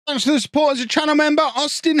Thanks to the support as a channel member,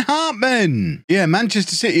 Austin Hartman. Yeah,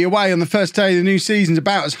 Manchester City away on the first day of the new season's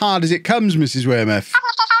about as hard as it comes, Mrs Wearmouth.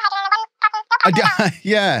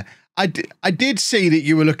 I did see that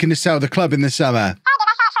you were looking to sell the club in the summer.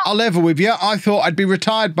 I'll level with you. I thought I'd be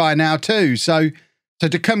retired by now too. So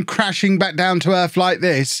to come crashing back down to earth like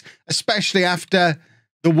this, especially after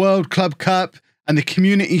the World Club Cup and the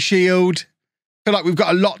Community Shield, I feel like we've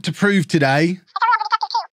got a lot to prove today.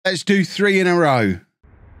 Let's do 3 in a row.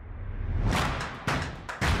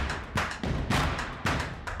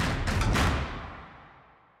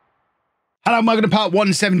 Hello and welcome to part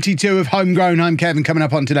 172 of Homegrown. I'm Kevin. Coming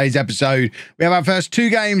up on today's episode, we have our first 2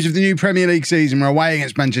 games of the new Premier League season. We're away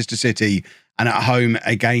against Manchester City and at home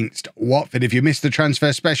against Watford. If you missed the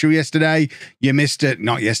transfer special yesterday, you missed it.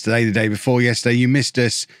 Not yesterday, the day before yesterday. You missed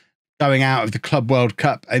us going out of the Club World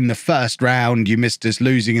Cup in the first round. You missed us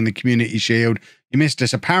losing in the Community Shield. You missed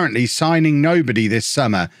us apparently signing nobody this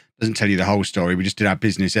summer. Doesn't tell you the whole story. We just did our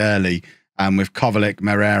business early with Kovacic,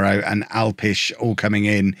 Marrero and Alpish all coming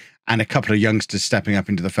in, and a couple of youngsters stepping up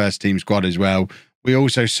into the first team squad as well. We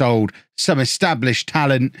also sold some established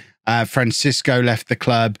talent. Francisco left the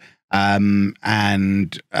club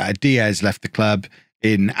and Diaz left the club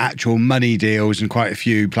in actual money deals, and quite a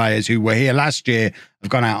few players who were here last year have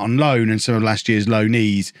gone out on loan, and some of last year's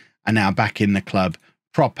loanees are now back in the club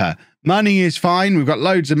proper. Money is fine. We've got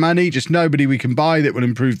loads of money, just nobody we can buy that will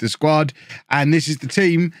improve the squad. And this is the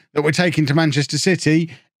team that we're taking to Manchester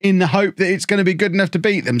City in the hope that it's going to be good enough to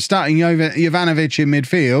beat them. Starting over Jovanovic in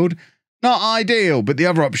midfield, not ideal, but the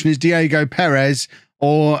other option is Diego Perez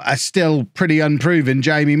or a still pretty unproven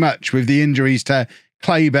Jamie Much, with the injuries to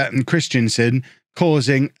Kleber and Christensen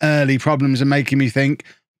causing early problems and making me think,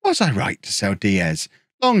 was I right to sell Diaz?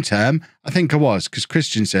 Long term, I think I was, because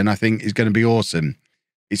Christensen, I think, is going to be awesome.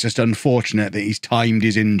 It's just unfortunate that he's timed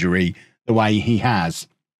his injury the way he has.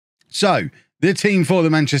 So, the team for the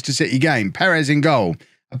Manchester City game: Perez in goal,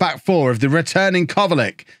 a back four of the returning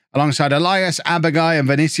Kovacic, alongside Elias Abagai and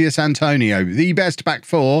Vinicius Antonio, the best back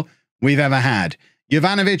four we've ever had.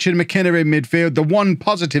 Jovanovic and McKenna in midfield. The one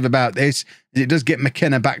positive about this is it does get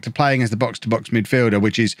McKenna back to playing as the box-to-box midfielder,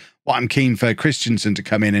 which is what I'm keen for Christensen to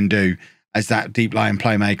come in and do as that deep-lying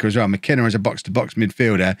playmaker as well. McKenna as a box-to-box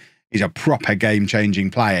midfielder is a proper game-changing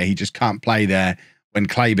player. He just can't play there when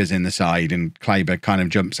Kleber's in the side, and Kleber kind of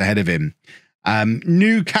jumps ahead of him.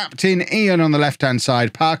 New captain Ian on the left-hand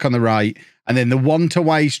side, Park on the right, and then the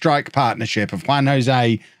one-to-way strike partnership of Juan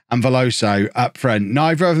Jose and Veloso up front.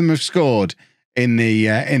 Neither of them have scored in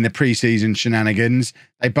the pre-season shenanigans.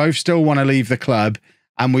 They both still want to leave the club,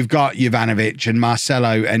 and we've got Jovanovic and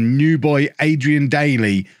Marcelo and new boy Adrian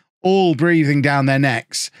Daly all breathing down their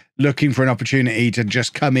necks, looking for an opportunity to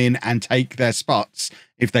just come in and take their spots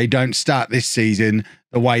if they don't start this season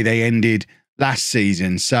the way they ended last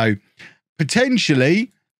season. So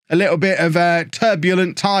potentially a little bit of a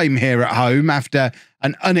turbulent time here at home after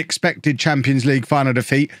an unexpected Champions League final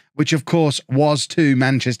defeat, which of course was to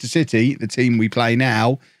Manchester City, the team we play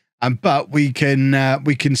now. But we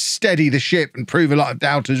can steady the ship and prove a lot of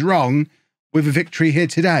doubters wrong with a victory here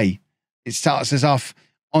today. It starts us off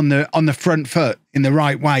on the front foot in the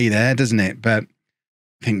right way there, doesn't it? But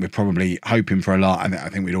I think we're probably hoping for a lot. I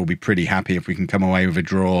think we'd all be pretty happy if we can come away with a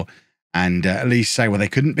draw and at least say, well, they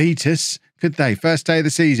couldn't beat us, could they? First day of the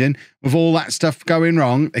season, with all that stuff going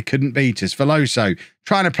wrong, they couldn't beat us. Veloso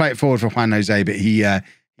trying to play it forward for Juan Jose, but he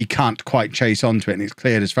can't quite chase onto it, and it's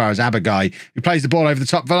cleared as far as Abagai, who plays the ball over the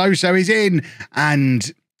top. Veloso is in,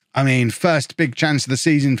 and I mean, first big chance of the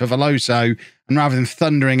season for Veloso, and rather than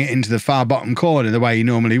thundering it into the far bottom corner the way he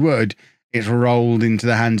normally would, it's rolled into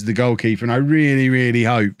the hands of the goalkeeper. And I really, really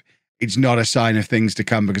hope it's not a sign of things to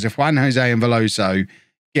come, because if Juan Jose and Veloso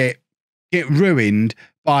get ruined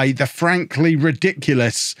by the frankly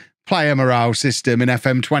ridiculous player morale system in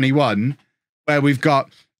FM21, where we've got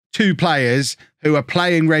 2 players who are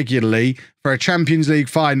playing regularly for a Champions League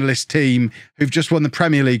finalist team who've just won the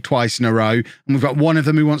Premier League twice in a row, and we've got one of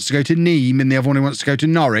them who wants to go to Nîmes and the other one who wants to go to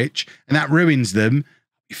Norwich, and that ruins them.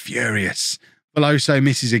 I'll be furious. Veloso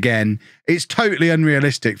misses again. It's totally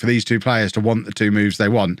unrealistic for these 2 players to want the 2 moves they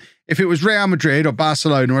want. If it was Real Madrid or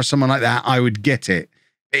Barcelona or someone like that, I would get it.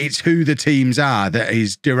 It's who the teams are that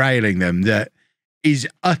is derailing them that is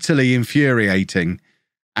utterly infuriating.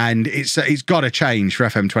 And it's got to change for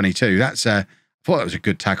FM22. I thought that was a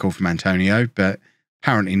good tackle from Antonio, but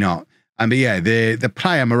apparently not. But yeah, the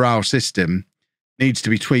player morale system needs to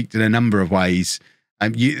be tweaked in a number of ways.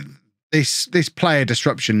 This player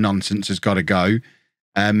disruption nonsense has got to go.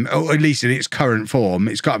 Or at least in its current form,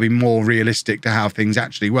 it's got to be more realistic to how things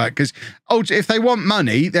actually work. Because if they want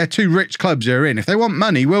money, they're 2 rich clubs who are in. If they want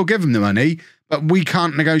money, we'll give them the money. but we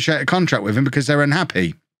can't negotiate a contract with him because they're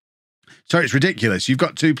unhappy. So it's ridiculous. You've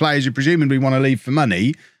got two players who presumably want to leave for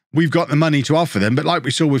money. We've got the money to offer them, but like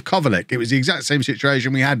we saw with Kovacic, it was the exact same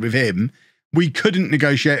situation we had with him. We couldn't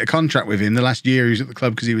negotiate a contract with him the last year he was at the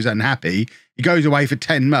club because he was unhappy. He goes away for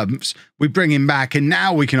 10 months. We bring him back and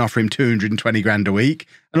now we can offer him 220 grand a week.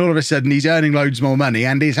 And all of a sudden he's earning loads more money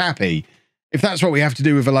and he's happy. If that's what we have to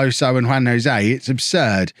do with Veloso and Juan Jose, it's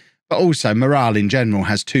absurd. But also morale in general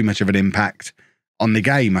has too much of an impact on the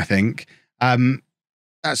game, I think.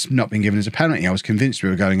 That's not been given as a penalty. I was convinced we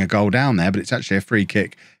were going a goal down there, but it's actually a free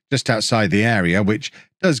kick just outside the area, which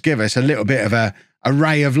does give us a little bit of a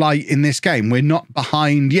ray of light in this game. We're not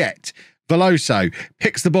behind yet. Veloso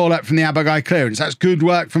picks the ball up from the Abagai clearance. That's good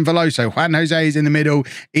work from Veloso. Juan Jose is in the middle.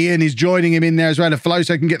 Ian is joining him in there as well. If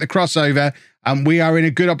Veloso can get the crossover, we are in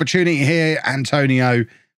a good opportunity here. Antonio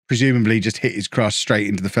presumably just hit his cross straight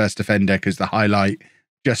into the first defender because the highlight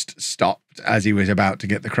just stopped as he was about to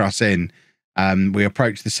get the cross in. We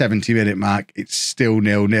approached the 70-minute mark. It's still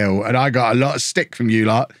 0-0. And I got a lot of stick from you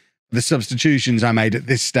lot for the substitutions I made at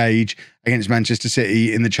this stage against Manchester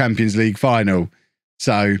City in the Champions League final.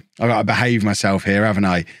 So I've got to behave myself here, haven't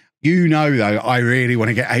I? You know, though, I really want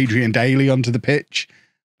to get Adrian Daly onto the pitch,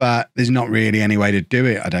 but there's not really any way to do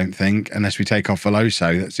it, I don't think, unless we take off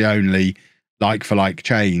Veloso. That's the only like-for-like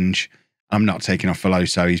change. I'm not taking off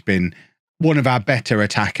Veloso. He's been one of our better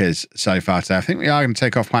attackers so far today. I think we are going to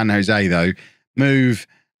take off Juan Jose, though. Move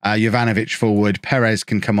Jovanovic forward. Perez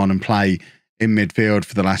can come on and play in midfield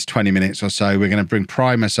for the last 20 minutes or so. We're going to bring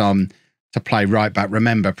Primus on to play right back.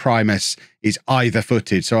 Remember, Primus is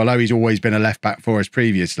either-footed, so although he's always been a left-back for us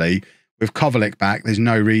previously, with Kovacic back, there's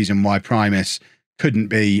no reason why Primus couldn't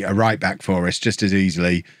be a right-back for us just as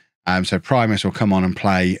easily. So Primus will come on and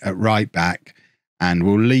play at right-back, and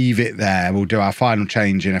we'll leave it there. We'll do our final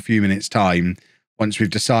change in a few minutes' time once we've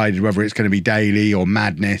decided whether it's going to be Daly or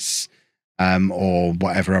Madness or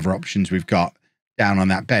whatever other options we've got down on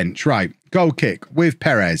that bench. Right, goal kick with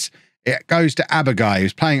Perez. It goes to Abagai,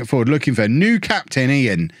 who's playing it forward, looking for a new captain,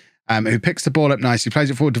 Ian, who picks the ball up nicely, plays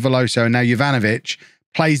it forward to Veloso, and now Jovanovic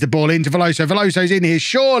plays the ball into Veloso. Veloso's in here,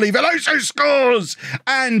 surely. Veloso scores!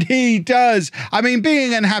 And he does. I mean,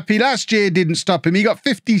 being unhappy last year didn't stop him. He got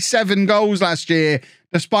 57 goals last year,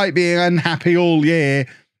 despite being unhappy all year.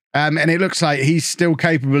 And it looks like he's still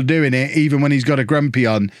capable of doing it, even when he's got a grumpy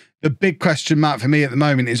on. The big question mark for me at the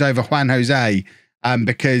moment is over Juan Jose,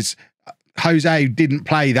 because Jose didn't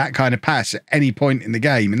play that kind of pass at any point in the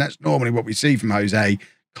game, and that's normally what we see from Jose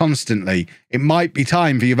constantly. It might be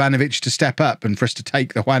time for Jovanovic to step up and for us to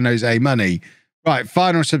take the Juan Jose money. Right,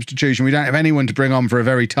 final substitution. We don't have anyone to bring on for a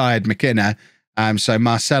very tired McKenna, so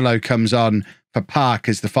Marcelo comes on for Park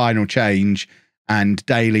as the final change, and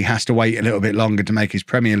Daly has to wait a little bit longer to make his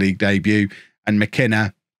Premier League debut, and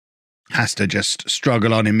McKenna has to just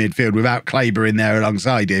struggle on in midfield without Kleber in there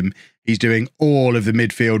alongside him. He's doing all of the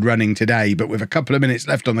midfield running today, but with a couple of minutes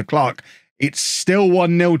left on the clock, it's still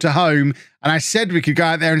 1-0 to home. And I said we could go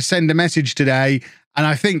out there and send a message today, and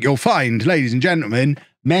I think you'll find, ladies and gentlemen,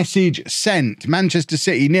 message sent. Manchester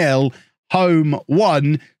City 0, Home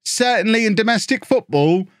 1. Certainly in domestic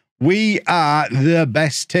football, we are the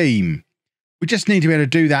best team. We just need to be able to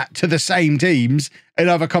do that to the same teams in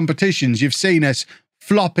other competitions. You've seen us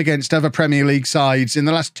flop against other Premier League sides in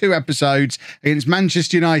the last 2 episodes against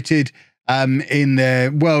Manchester United in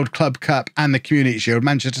the World Club Cup and the Community Shield,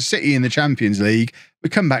 Manchester City in the Champions League. We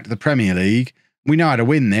come back to the Premier League. We know how to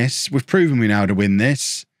win this. We've proven we know how to win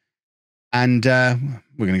this. And we're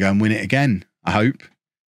going to go and win it again, I hope.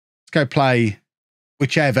 Let's go play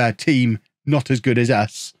whichever team not as good as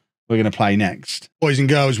us we're going to play next. Boys and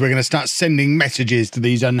girls, we're going to start sending messages to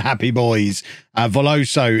these unhappy boys.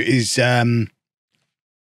 Veloso is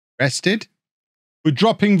rested. We're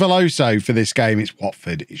dropping Veloso for this game. It's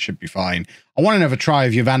Watford. It should be fine. I want another try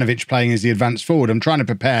of Jovanovic playing as the advanced forward. I'm trying to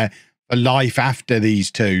prepare for life after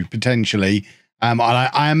these two, potentially.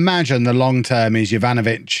 I imagine the long term is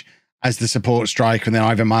Jovanovic as the support striker and then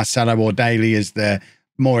either Marcelo or Daly as the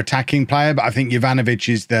more attacking player. But I think Jovanovic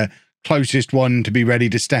is the closest one to be ready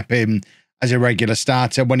to step in as a regular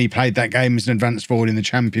starter. When he played that game as an advanced forward in the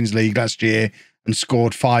Champions League last year and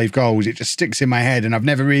scored 5 goals, it just sticks in my head, and I've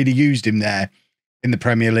never really used him there in the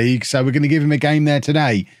Premier League. So we're going to give him a game there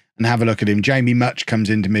today and have a look at him. Jamie Much comes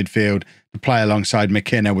into midfield to play alongside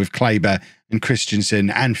McKenna with Kleber and Christensen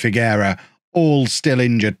and Figueira, all still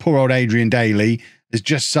injured. Poor old Adrian Daly has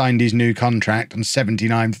just signed his new contract on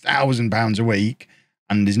 £79,000 a week,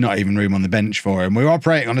 and there's not even room on the bench for him. We're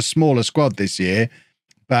operating on a smaller squad this year,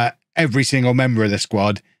 but every single member of the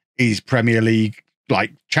squad is Premier League,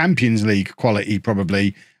 like Champions League quality,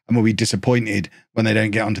 probably, and we'll be disappointed when they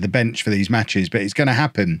don't get onto the bench for these matches. But it's going to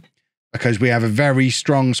happen because we have a very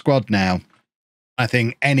strong squad now. I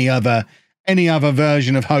think any other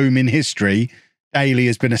version of Holme in history, Daly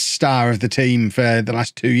has been a star of the team for the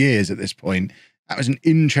last 2 years at this point. That was an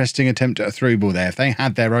interesting attempt at a through ball there. If they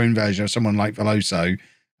had their own version of someone like Veloso,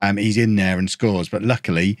 he's in there and scores. But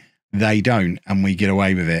luckily, they don't, and we get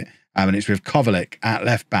away with it. And it's with Kovacic at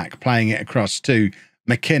left back, playing it across to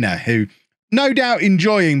McKenna, who no doubt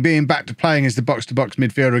enjoying being back to playing as the box-to-box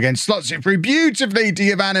midfielder again. Slots it through beautifully to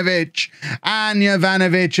Jovanovic. And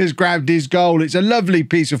Jovanovic has grabbed his goal. It's a lovely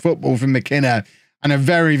piece of football from McKenna and a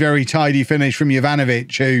very, very tidy finish from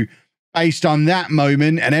Jovanovic, who, based on that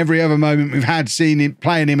moment and every other moment we've had seen him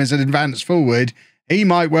playing him as an advanced forward, he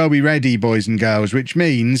might well be ready, boys and girls, which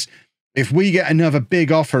means if we get another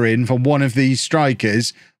big offer in for one of these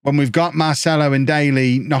strikers, when we've got Marcelo and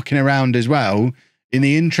Daly knocking around as well, in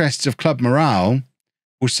the interests of club morale,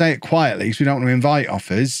 we'll say it quietly because we don't want to invite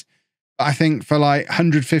offers. But I think for like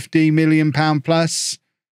 £150 million plus,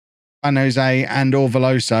 San Jose and or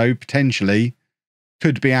Veloso potentially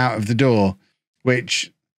could be out of the door,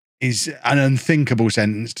 which is an unthinkable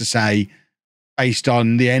sentence to say based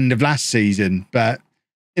on the end of last season. But,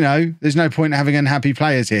 you know, there's no point in having unhappy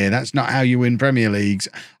players here. That's not how you win Premier Leagues.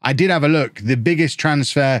 I did have a look. The biggest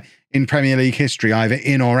transfer in Premier League history, either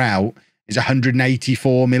in or out, is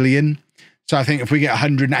 184 million. So I think if we get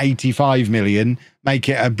 185 million, make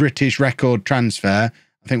it a British record transfer,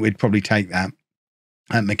 I think we'd probably take that.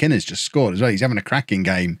 McKenna's just scored as well. He's having a cracking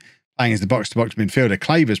game playing as the box-to-box midfielder.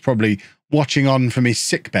 Claver's probably watching on from his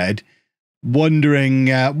sickbed, wondering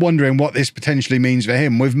what this potentially means for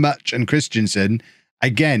him, with Much and Christensen,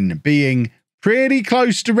 again, being pretty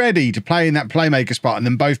close to ready to play in that playmaker spot and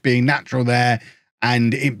them both being natural there,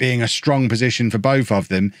 and it being a strong position for both of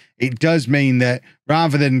them. It does mean that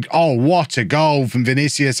rather than, oh, what a goal from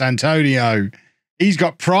Vinicius Antonio, he's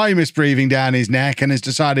got Primus breathing down his neck and has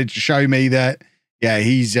decided to show me that, yeah,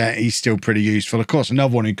 he's still pretty useful. Of course,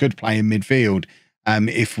 another one who could play in midfield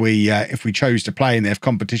if we chose to play, and if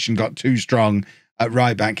competition got too strong at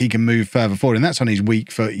right back, he can move further forward. And that's on his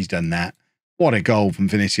weak foot. He's done that. What a goal from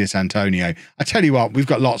Vinicius Antonio. I tell you what, we've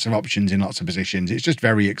got lots of options in lots of positions. It's just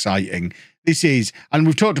very exciting. This is, and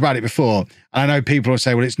we've talked about it before, and I know people will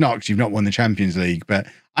say, well, it's not because you've not won the Champions League, but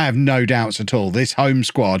I have no doubts at all. This home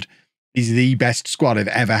squad is the best squad I've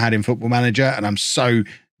ever had in Football Manager, and I'm so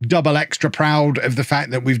double extra proud of the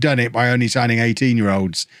fact that we've done it by only signing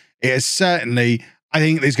 18-year-olds. It is certainly, I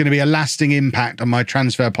think there's going to be a lasting impact on my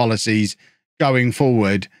transfer policies going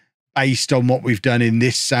forward, based on what we've done in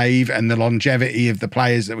this save and the longevity of the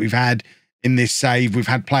players that we've had in this save. We've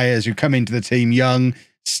had players who come into the team young,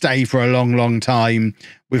 stay for a long, long time.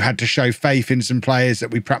 We've had to show faith in some players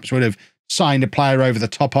that we perhaps would have signed a player over the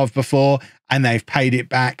top of before, and they've paid it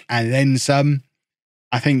back and then some.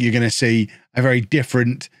 I think you're going to see a very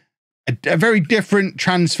different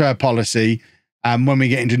transfer policy when we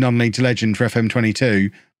get into non-league to legend for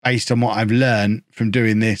FM22, based on what I've learned from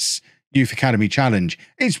doing this Youth Academy Challenge.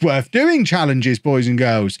 It's worth doing challenges, boys and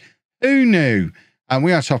girls. Who knew? And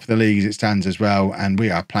we are top of the league as it stands as well, and we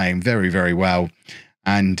are playing very, very well.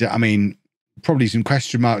 And I mean, probably some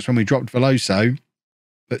question marks when we dropped Veloso,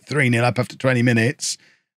 but 3-0 up after 20 minutes.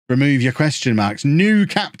 Remove your question marks. New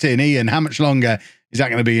captain Ian. How much longer is that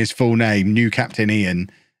going to be his full name? New captain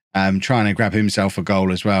Ian, trying to grab himself a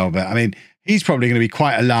goal as well. But I mean, he's probably going to be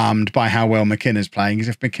quite alarmed by how well McKenna's playing, because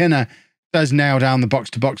if McKenna does nail down the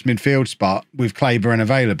box-to-box midfield spot with Claver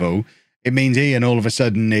unavailable, it means Ian all of a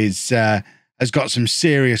sudden has got some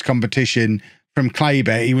serious competition from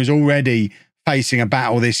Claver. He was already facing a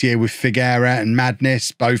battle this year with Figueira and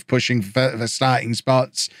Madness, both pushing for starting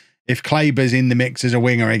spots. If Claver's in the mix as a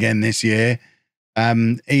winger again this year,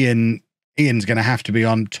 Ian's going to have to be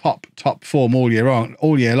on top form all year long.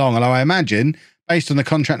 Although I imagine, based on the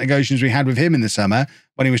contract negotiations we had with him in the summer,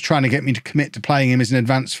 when he was trying to get me to commit to playing him as an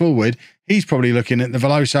advanced forward, he's probably looking at the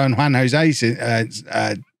Veloso and Juan Jose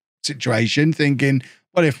situation, thinking,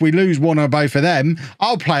 well, if we lose one or both of them,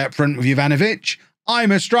 I'll play up front with Jovanovic.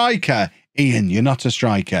 I'm a striker. Ian, you're not a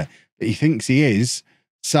striker, but he thinks he is.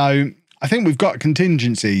 So I think we've got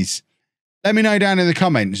contingencies. Let me know down in the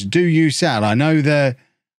comments. Do you sell? I know the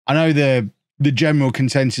general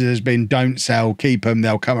consensus has been don't sell, keep them.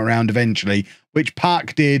 They'll come around eventually, which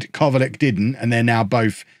Park did, Kovacic didn't, and they're now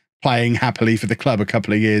both playing happily for the club a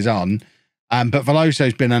couple of years on. But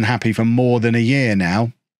Veloso's been unhappy for more than a year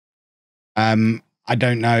now. I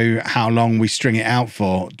don't know how long we string it out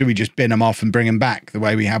for. Do we just bin him off and bring him back the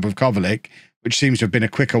way we have with Kovacic, which seems to have been a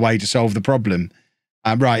quicker way to solve the problem?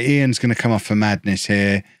 Right, Ian's going to come off for Madness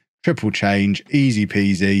here. Triple change, easy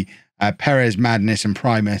peasy. Perez, Madness and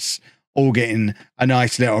Primus all getting a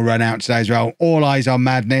nice little run out today as well. All eyes on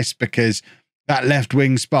Madness because that left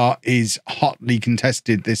wing spot is hotly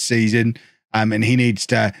contested this season, and he needs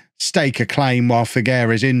to stake a claim while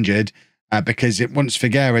Figueira's injured, because once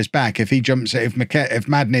Figueira's back, if he jumps, if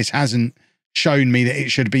Madness hasn't shown me that it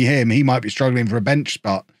should be him, he might be struggling for a bench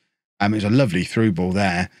spot. It was a lovely through ball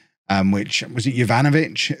there, which was it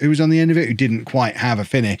Jovanovic who was on the end of it, who didn't quite have a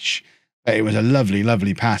finish, but it was a lovely,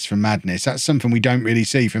 lovely pass from Madness. That's something we don't really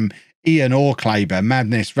see from Ian or Kleber.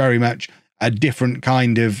 Madness very much a different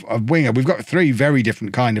kind of winger. We've got three very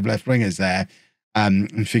different kind of left wingers there. And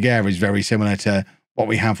Figueira is very similar to what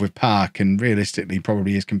we have with Park, and realistically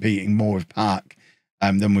probably is competing more with Park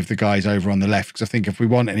than with the guys over on the left. Because I think if we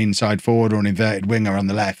want an inside forward or an inverted winger on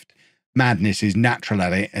the left, Madness is natural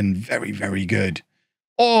at it and very, very good.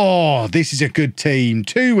 Oh, this is a good team.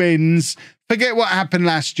 2 wins. Forget what happened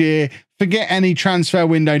last year. Forget any transfer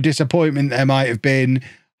window disappointment there might have been.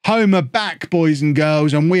 Home are back, boys and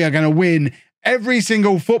girls, and we are going to win every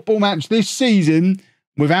single football match this season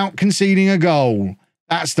without conceding a goal.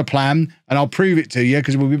 That's the plan, and I'll prove it to you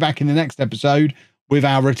because we'll be back in the next episode with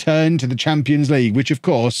our return to the Champions League, which, of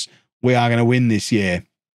course, we are going to win this year.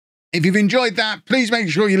 If you've enjoyed that, please make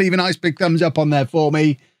sure you leave a nice big thumbs up on there for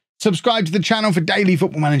me. Subscribe to the channel for daily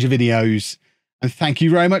Football Manager videos, and thank you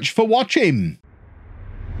very much for watching.